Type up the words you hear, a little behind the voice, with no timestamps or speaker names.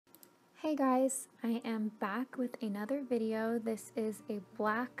Hey guys, I am back with another video. This is a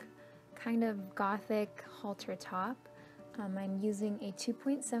black kind of gothic halter top. I'm using a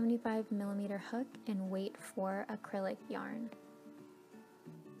 2.75mm hook and weight for acrylic yarn.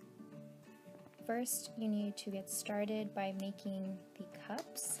 First, you need to get started by making the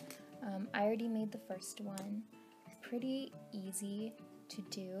cups. I already made the first one. Pretty easy to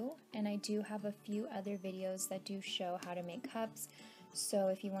do, and I do have a few other videos that do show how to make cups, so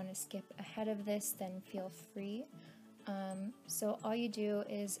if you want to skip ahead of this, then feel free. So all you do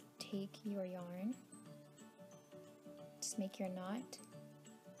is take your yarn, just make your knot,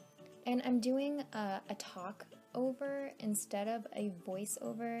 and I'm doing a talk over instead of a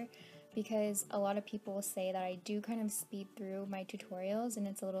voiceover because a lot of people say that I do kind of speed through my tutorials and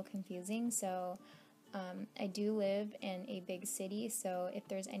it's a little confusing, so I do live in a big city, so if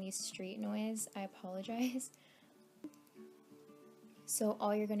there's any street noise, I apologize. So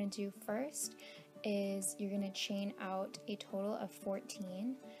all you're going to do first is you're going to chain out a total of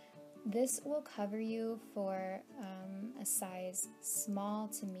 14. This will cover you for a size small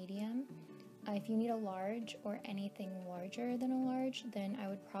to medium. If you need a large or anything larger than a large, then I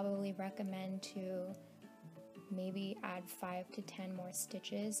would probably recommend to maybe add 5 to 10 more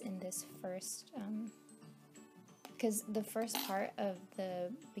stitches in this first, because the first part of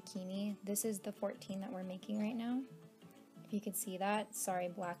the bikini, this is the 14 that we're making right now. If you can see that, sorry,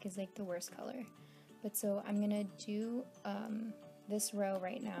 black is like the worst color. But so I'm gonna do this row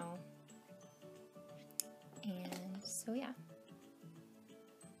right now. And so yeah.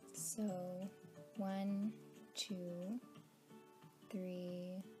 So 1, 2,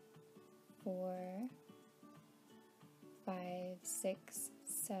 3, 4, 5, 6,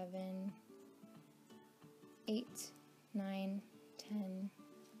 7, 8, 9, 10,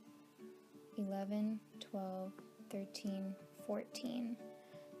 11, 12, 13, 14.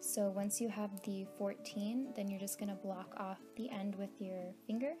 So once you have the 14, then you're just going to block off the end with your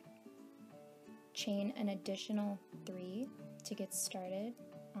finger, chain an additional 3 to get started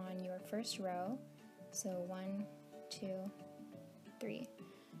on your first row. So 1, 2, 3.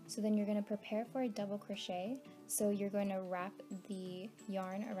 So then you're going to prepare for a double crochet. So you're going to wrap the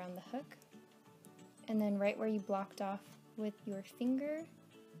yarn around the hook, and then right where you blocked off with your finger,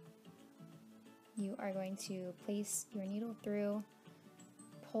 you are going to place your needle through,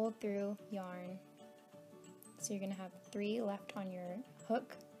 pull through yarn. So you're going to have 3 left on your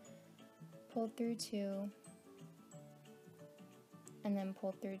hook, pull through 2, and then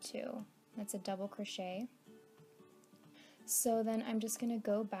pull through 2. That's a double crochet. So then I'm just going to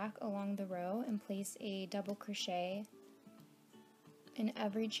go back along the row and place a double crochet in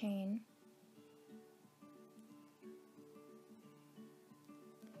every chain.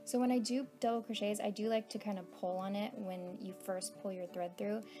 So when I do double crochets, I do like to kind of pull on it when you first pull your thread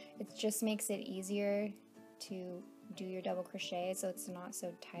through. It just makes it easier to do your double crochet so it's not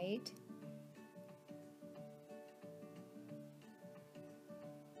so tight.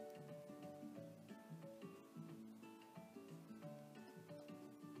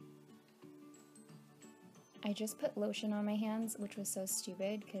 I just put lotion on my hands, which was so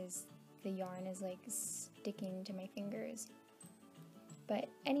stupid because the yarn is like sticking to my fingers. But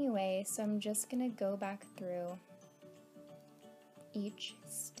anyway, so I'm just going to go back through each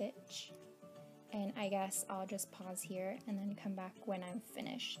stitch, and I guess I'll just pause here and then come back when I'm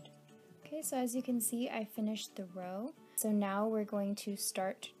finished. Okay, so as you can see, I finished the row. So now we're going to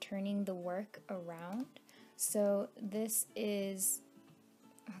start turning the work around. So this is,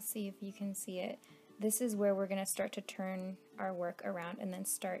 I'll see if you can see it. This is where we're going to start to turn our work around and then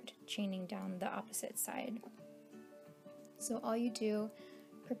start chaining down the opposite side. So all you do,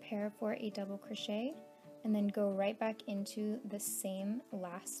 prepare for a double crochet and then go right back into the same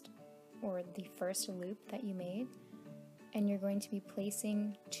last or the first loop that you made, and you're going to be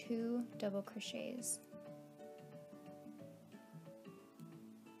placing 2 double crochets.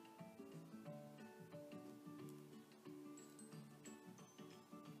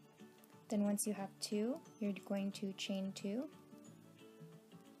 Then once you have 2, you're going to chain 2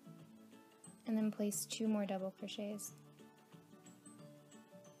 and then place 2 more double crochets.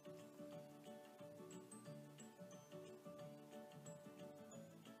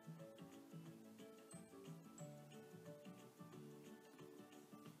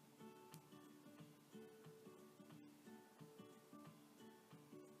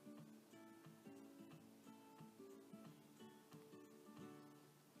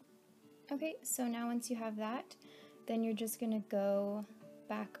 Okay, so now once you have that, then you're just going to go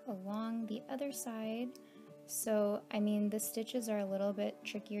back along the other side. So, I mean, the stitches are a little bit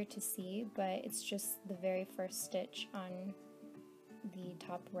trickier to see, but it's just the very first stitch on the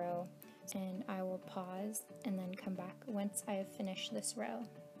top row. And I will pause and then come back once I have finished this row.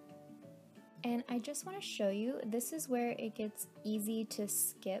 And I just want to show you, this is where it gets easy to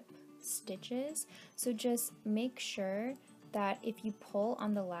skip stitches. So just make sure that if you pull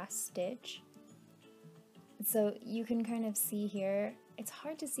on the last stitch, so you can kind of see here, it's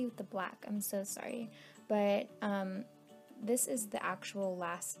hard to see with the black, I'm so sorry, but this is the actual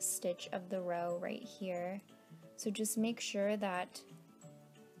last stitch of the row right here. So just make sure that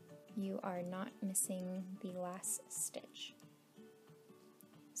you are not missing the last stitch.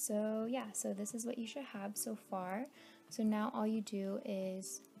 So yeah, so this is what you should have so far. So now all you do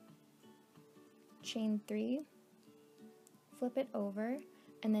is chain 3, flip it over,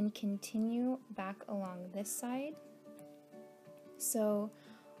 and then continue back along this side. So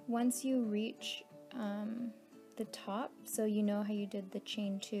once you reach the top, so you know how you did the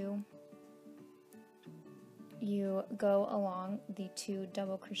chain 2, you go along the 2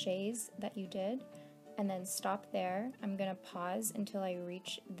 double crochets that you did and then stop there. I'm gonna pause until I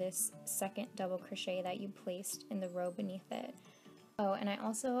reach this second double crochet that you placed in the row beneath it. Oh, and I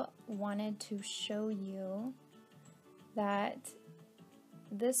also wanted to show you that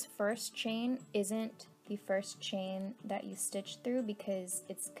this first chain isn't the first chain that you stitched through because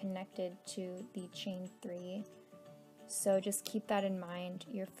it's connected to the chain 3. So just keep that in mind.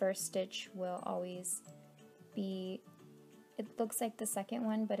 Your first stitch will always be, it looks like the second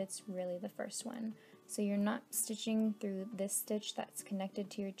one, but it's really the first one. So you're not stitching through this stitch that's connected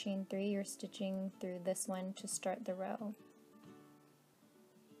to your chain 3, you're stitching through this one to start the row.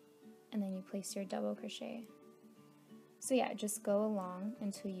 And then you place your double crochet. So yeah, just go along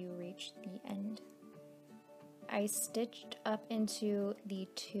until you reach the end. I stitched up into the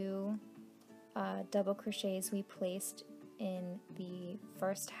 2 double crochets we placed in the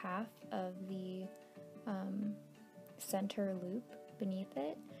first half of the center loop beneath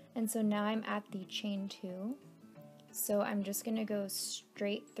it, and so now I'm at the chain 2, so I'm just gonna go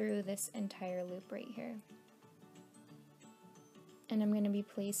straight through this entire loop right here, and I'm gonna be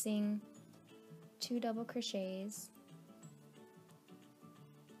placing 2 double crochets,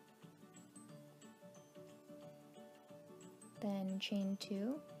 then chain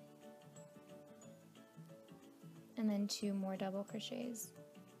 2, and then 2 more double crochets.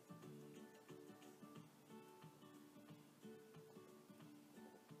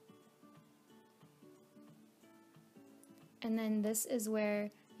 And then this is where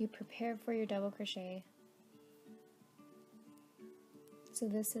you prepare for your double crochet. So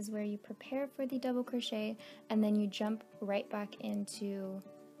this is where you prepare for the double crochet, and then you jump right back into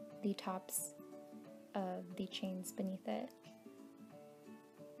the tops of the chains beneath it.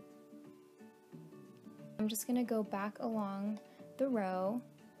 I'm just going to go back along the row,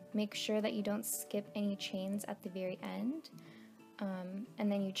 make sure that you don't skip any chains at the very end,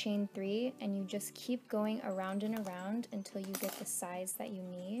 and then you chain 3 and you just keep going around and around until you get the size that you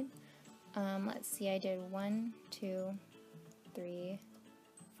need. Let's see, I did 1, 2, 3,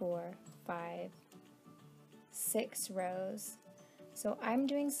 4, 5, 6 rows. So I'm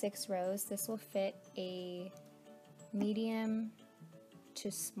doing 6 rows. This will fit a medium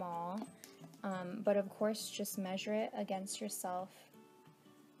to small, but of course just measure it against yourself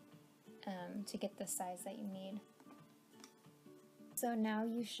to get the size that you need. So now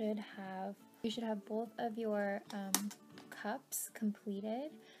you should have both of your cups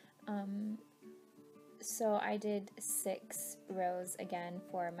completed. So I did 6 rows again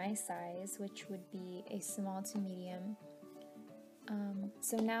for my size, which would be a small to medium.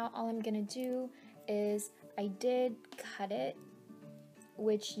 So now all I'm gonna do is, I did cut it,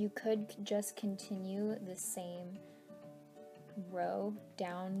 which you could just continue the same row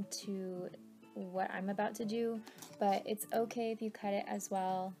down to what I'm about to do, but it's okay if you cut it as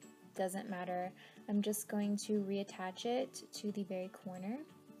well, doesn't matter. I'm just going to reattach it to the very corner,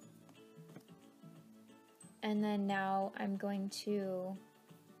 and then now I'm going to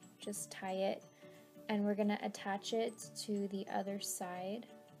just tie it, and we're going to attach it to the other side.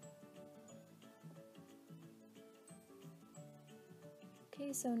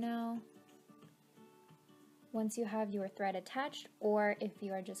 Okay, so now once you have your thread attached, or if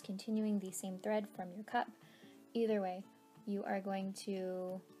you are just continuing the same thread from your cup, either way, you are going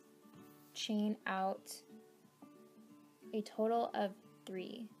to chain out a total of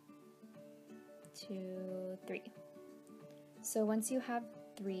 3. 2, 3. So once you have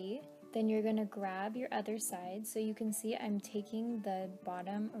 3, then you're going to grab your other side. So you can see I'm taking the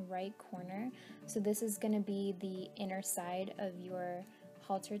bottom right corner. So this is going to be the inner side of your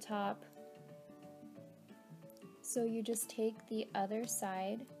halter top. So you just take the other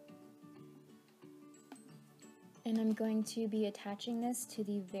side And I'm going to be attaching this to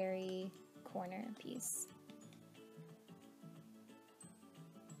the very corner piece.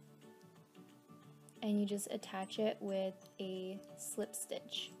 And you just attach it with a slip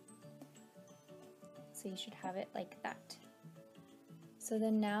stitch. So you should have it like that. So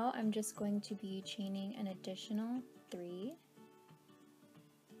then now I'm just going to be chaining an additional 3.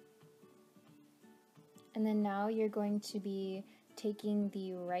 And then now you're going to be taking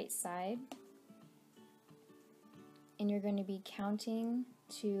the right side and you're going to be counting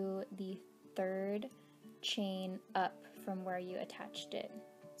to the 3rd chain up from where you attached it.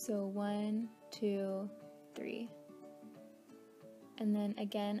 So 1, 2, 3. And then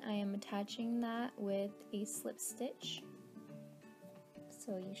again, I am attaching that with a slip stitch.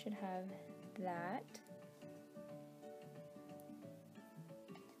 So you should have that.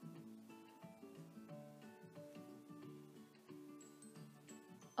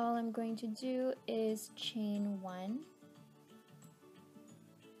 All I'm going to do is chain 1.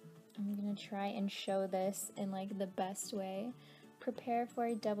 I'm going to try and show this in like the best way. Prepare for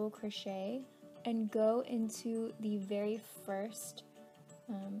a double crochet and go into the very first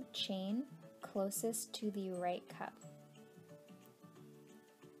chain closest to the right cup.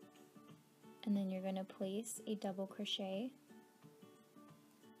 And then you're going to place a double crochet.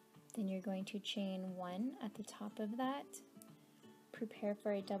 Then you're going to chain 1 at the top of that. Prepare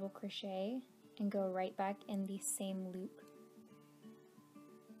for a double crochet and go right back in the same loop.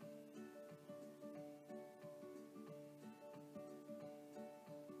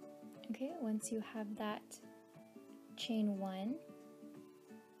 Okay, once you have that, chain 1,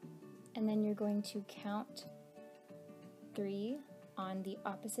 and then you're going to count 3 on the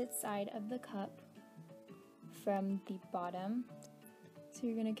opposite side of the cup from the bottom. So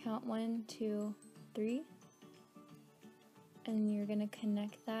you're going to count 1, 2, 3. And you're going to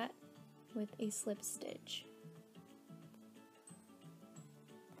connect that with a slip stitch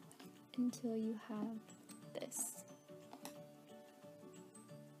until you have this.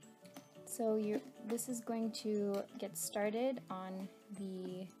 So this is going to get started on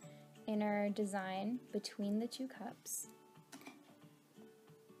the inner design between the 2 cups.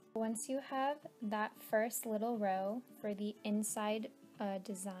 Once you have that first little row for the inside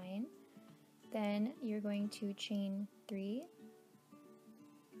design, then you're going to chain 3,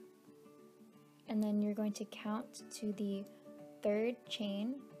 and then you're going to count to the 3rd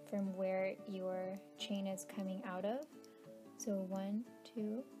chain from where your chain is coming out of. So 1,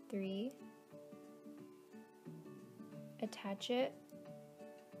 2, 3, attach it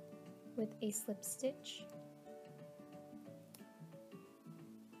with a slip stitch.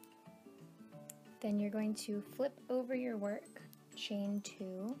 Then you're going to flip over your work, chain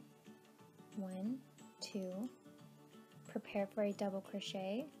 2, 1, 2, prepare for a double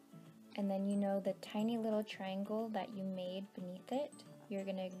crochet, and then you know the tiny little triangle that you made beneath it, you're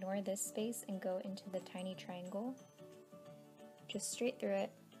going to ignore this space and go into the tiny triangle, just straight through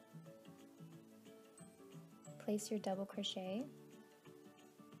it. Place your double crochet,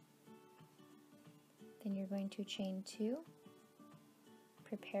 then you're going to chain 2,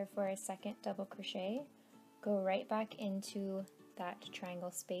 prepare for a second double crochet, go right back into that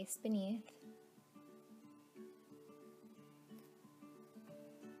triangle space beneath,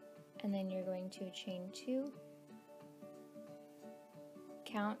 and then you're going to chain 2,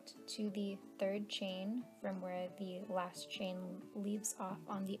 count to the 3rd chain from where the last chain leaves off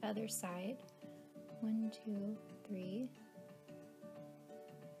on the other side. 1, 2, 3.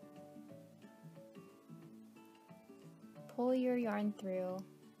 Pull your yarn through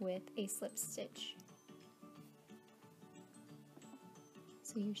with a slip stitch.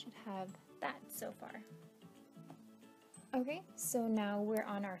 So you should have that so far. Okay, so now we're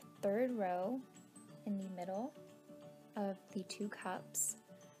on our 3rd row in the middle of the 2 cups.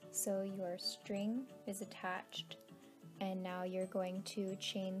 So your string is attached, and now you're going to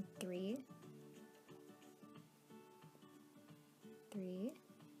chain 3, 3.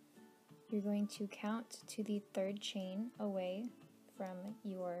 You're going to count to the 3rd chain away from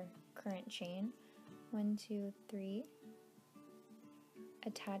your current chain. 1, 2, 3.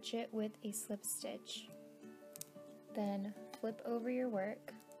 Attach it with a slip stitch. Then flip over your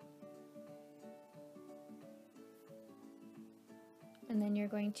work. And then you're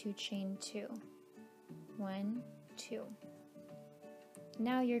going to chain 2. 1, 2.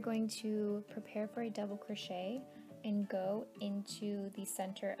 Now you're going to prepare for a double crochet and go into the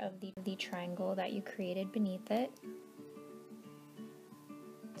center of the triangle that you created beneath it.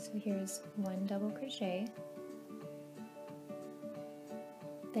 So here's 1 double crochet.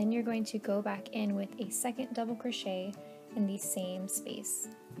 Then you're going to go back in with a second double crochet in the same space.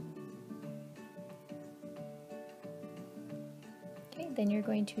 then you're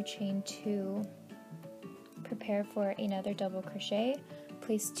going to chain 2, prepare for another double crochet,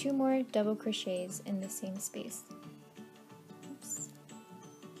 place 2 more double crochets in the same space. Oops.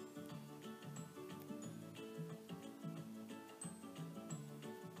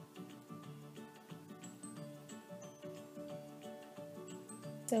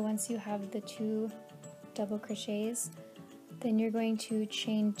 So once you have the 2 double crochets, then you're going to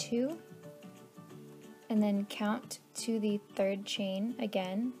chain 2 and then count to the 3rd chain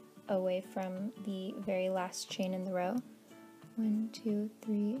again away from the very last chain in the row. 1, 2,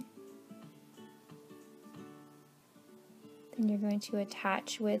 3. Then you're going to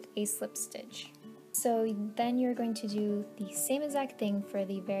attach with a slip stitch. So then you're going to do the same exact thing for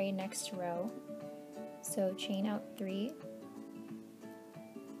the very next row. So chain out 3,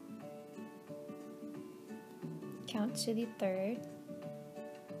 count to the 3rd.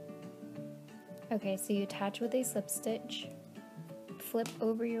 Okay, so you attach with a slip stitch, flip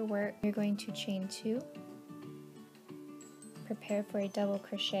over your work, you're going to chain 2, prepare for a double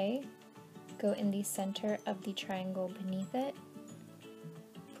crochet, go in the center of the triangle beneath it,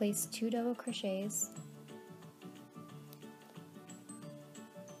 place 2 double crochets,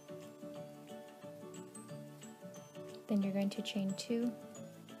 then you're going to chain 2,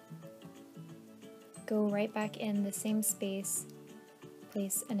 go right back in the same space,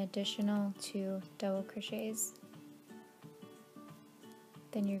 place an additional 2 double crochets,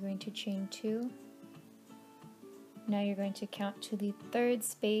 then you're going to chain 2. Now you're going to count to the 3rd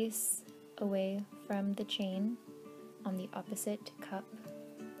space away from the chain on the opposite cup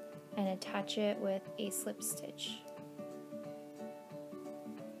and attach it with a slip stitch.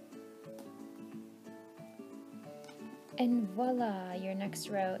 And voila, your next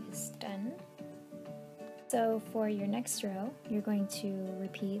row is done. So for your next row, you're going to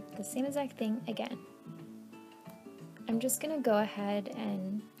repeat the same exact thing again. I'm just going to go ahead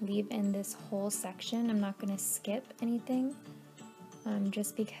and leave in this whole section. I'm not going to skip anything,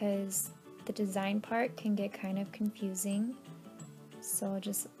 just because the design part can get kind of confusing. So I'll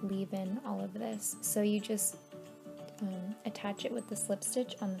just leave in all of this. So you just attach it with the slip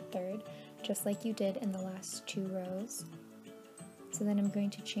stitch on the 3rd, just like you did in the last 2 rows. So then I'm going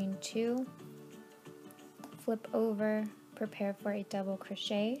to chain 2, flip over, prepare for a double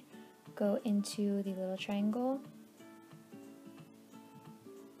crochet, go into the little triangle,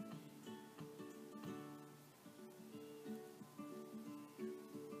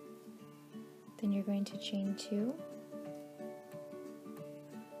 then you're going to chain 2,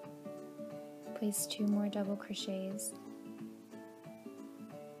 place 2 more double crochets,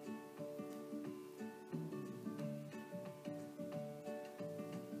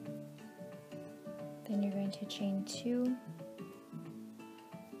 then you're going to chain 2,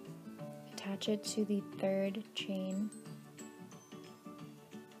 attach it to the 3rd chain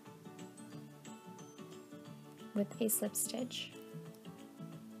with a slip stitch,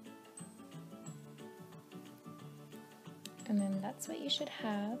 and then that's what you should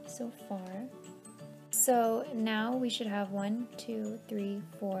have so far. So now we should have 1, 2, 3,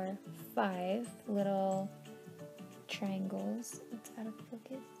 4, 5 little triangles. It's out of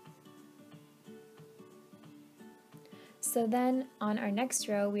focus. So then on our next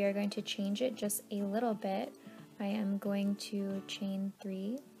row, we are going to change it just a little bit. I am going to chain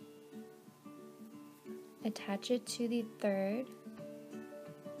 3, attach it to the 3rd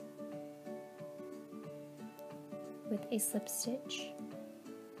with a slip stitch,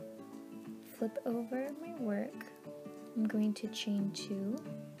 flip over my work. I'm going to chain 2,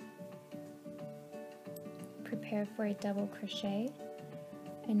 prepare for a double crochet,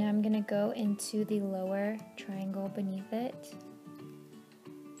 and now I'm going to go into the lower triangle beneath it.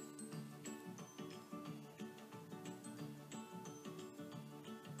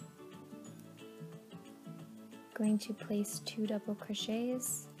 Going to place 2 double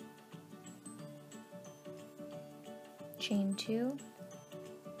crochets, chain 2,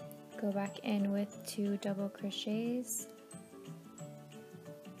 go back in with 2 double crochets,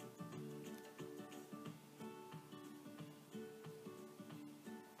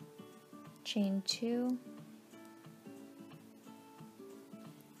 chain 2,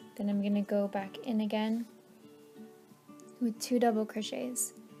 then I'm going to go back in again with 2 double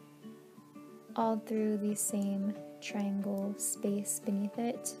crochets all through the same triangle space beneath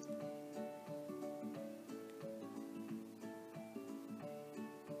it.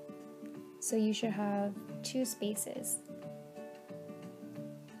 So you should have 2 spaces.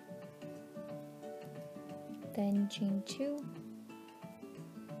 Then chain 2,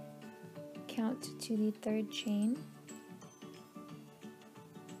 count to the 3rd chain,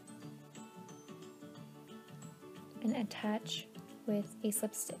 and attach with a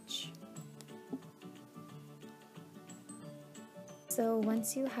slip stitch. So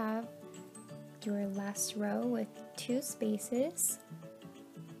once you have your last row with 2 spaces,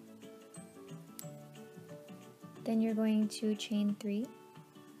 then you're going to chain 3,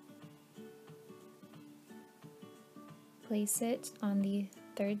 place it on the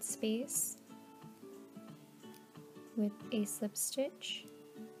 3rd space with a slip stitch,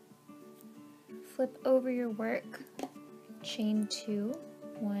 flip over your work, chain 2,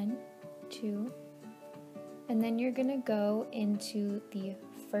 1, 2, and then you're going to go into the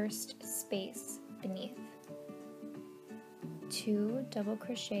 1st space beneath. 2 double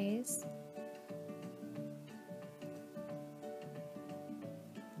crochets,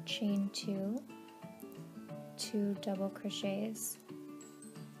 chain 2, 2 double crochets,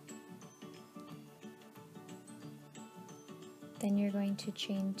 then you're going to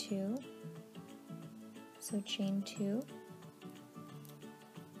chain 2, so chain 2,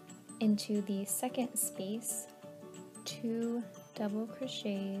 into the 2nd space, 2 double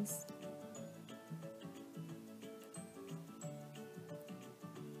crochets,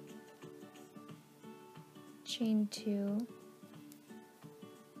 chain 2,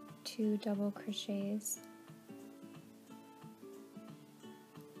 2 double crochets,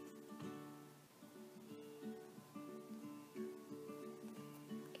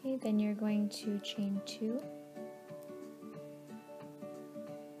 okay, then you're going to chain 2,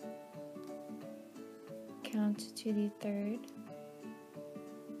 count to the 3rd,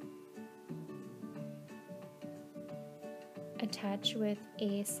 attach with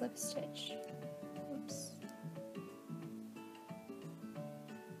a slip stitch. Oops.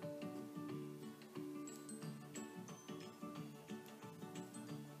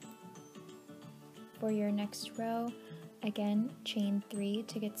 For your next row, again, chain 3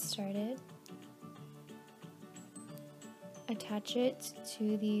 to get started. Attach it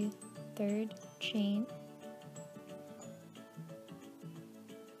to the 3rd chain.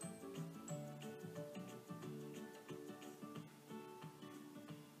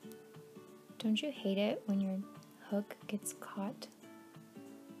 Don't you hate it when your hook gets caught?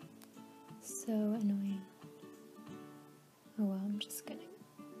 So annoying. Oh well, I'm just gonna...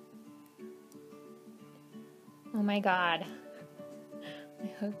 Oh my god. My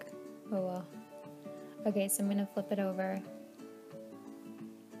hook. Oh well. Okay, so I'm gonna flip it over.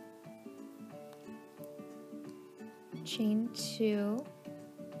 Chain 2.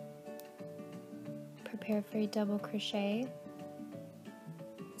 Prepare for a double crochet.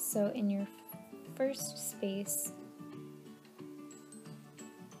 So in your 1st space,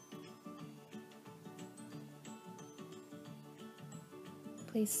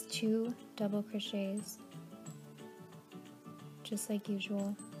 place 2 double crochets, just like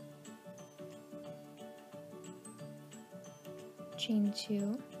usual. Chain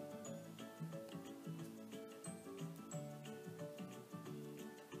 2,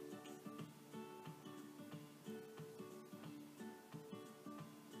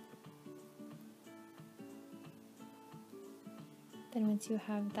 then once you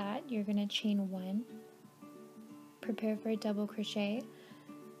have that, you're going to chain 1, prepare for a double crochet,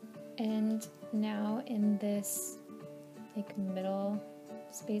 and now in this like middle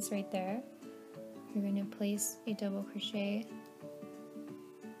space right there, you're going to place a double crochet,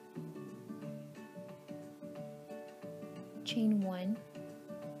 chain 1,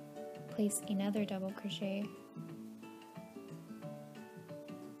 place another double crochet,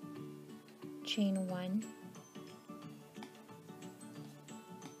 chain 1,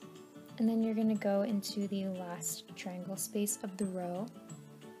 and then you're going to go into the last triangle space of the row.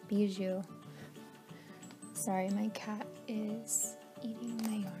 Bijou. Sorry, my cat is eating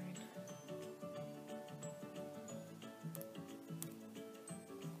my yarn.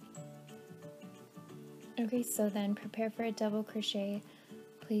 Okay, so then prepare for a double crochet.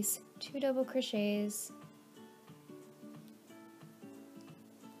 Place 2 double crochets,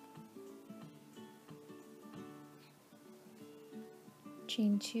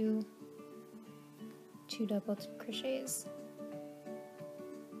 chain 2, 2 double crochets,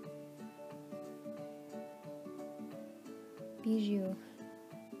 bijou.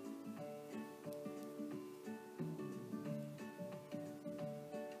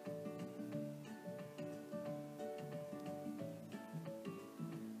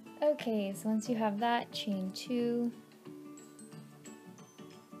 Okay, so once you have that, chain 2,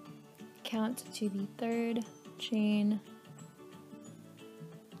 count to the 3rd chain,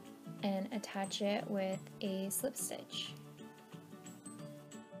 and attach it with a slip stitch.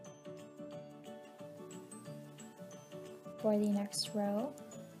 For the next row,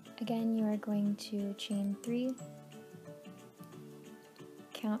 again you are going to chain 3,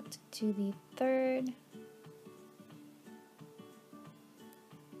 count to the third,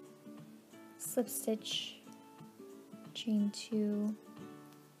 slip stitch, chain 2,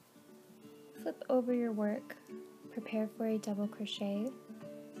 flip over your work, prepare for a double crochet,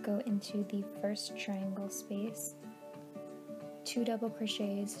 go into the first triangle space, 2 double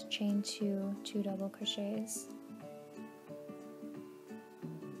crochets, chain 2, 2 double crochets.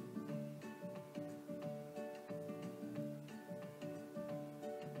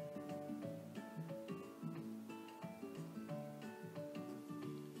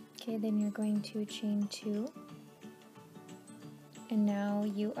 Okay, then you're going to chain 2, and now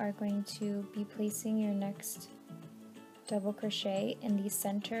you are going to be placing your next double crochet in the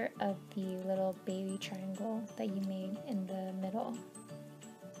center of the little baby triangle that you made in the middle.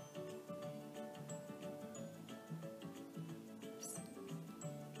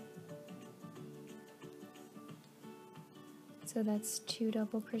 So that's 2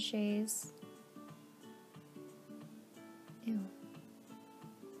 double crochets. Ew.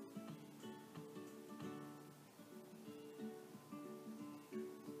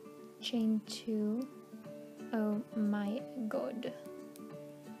 Chain 2. Oh my god.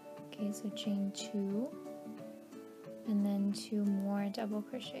 Okay, so chain 2 and then 2 more double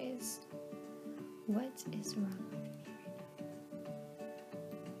crochets. What is wrong with me right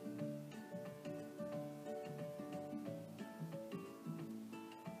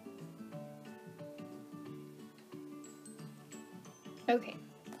now? Okay,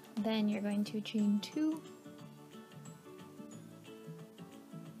 then you're going to chain 2.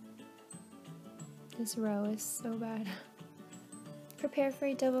 This row is so bad. Prepare for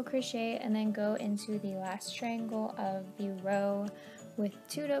a double crochet and then go into the last triangle of the row with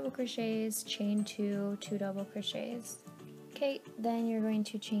 2 double crochets, chain 2, 2 double crochets. Okay, then you're going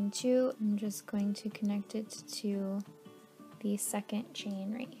to chain 2. I'm just going to connect it to the second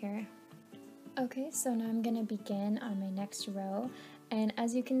chain right here. Okay, so now I'm going to begin on my next row, and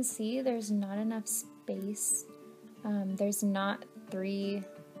as you can see, there's not enough space. There's not 3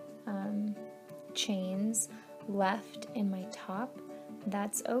 chains left in my top.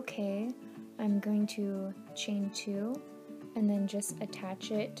 That's okay. I'm going to chain 2 and then just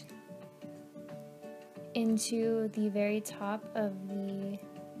attach it into the very top of the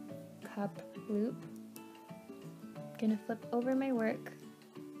cup loop. I'm gonna flip over my work,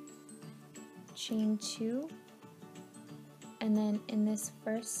 chain 2, and then in this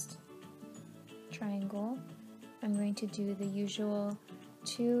first triangle I'm going to do the usual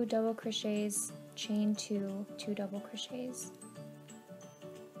 2 double crochets, chain 2, 2 double crochets.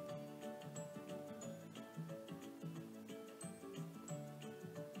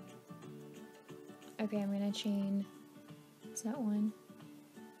 Okay, I'm going to chain, is that 1,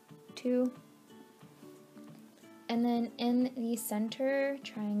 2, and then in the center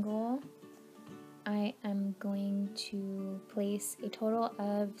triangle I am going to place a total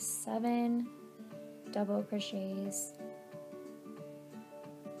of 7 double crochets.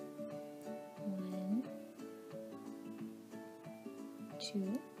 1,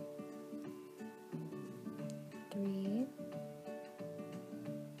 2, 3,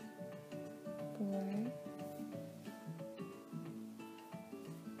 4,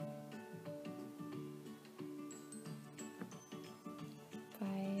 5,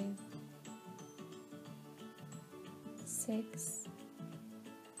 6,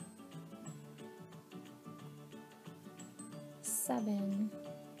 7,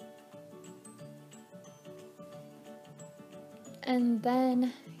 and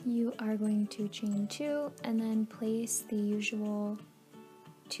then you are going to chain 2 and then place the usual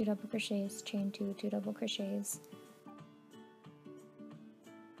 2 double crochets, chain 2, 2 double crochets.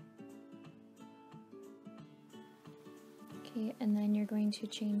 Okay, and then you're going to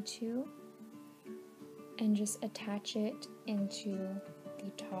chain 2 and just attach it into the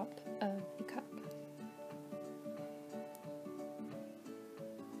top of the cup.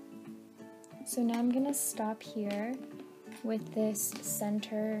 So now I'm going to stop here with this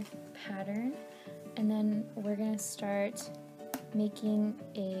center pattern, and then we're going to start making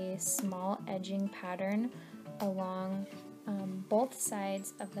a small edging pattern along both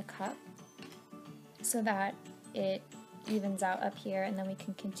sides of the cup so that it evens out up here, and then we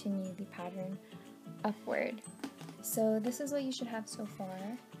can continue the pattern upward. So this is what you should have so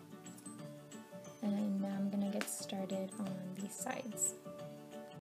far, and now I'm going to get started on these sides.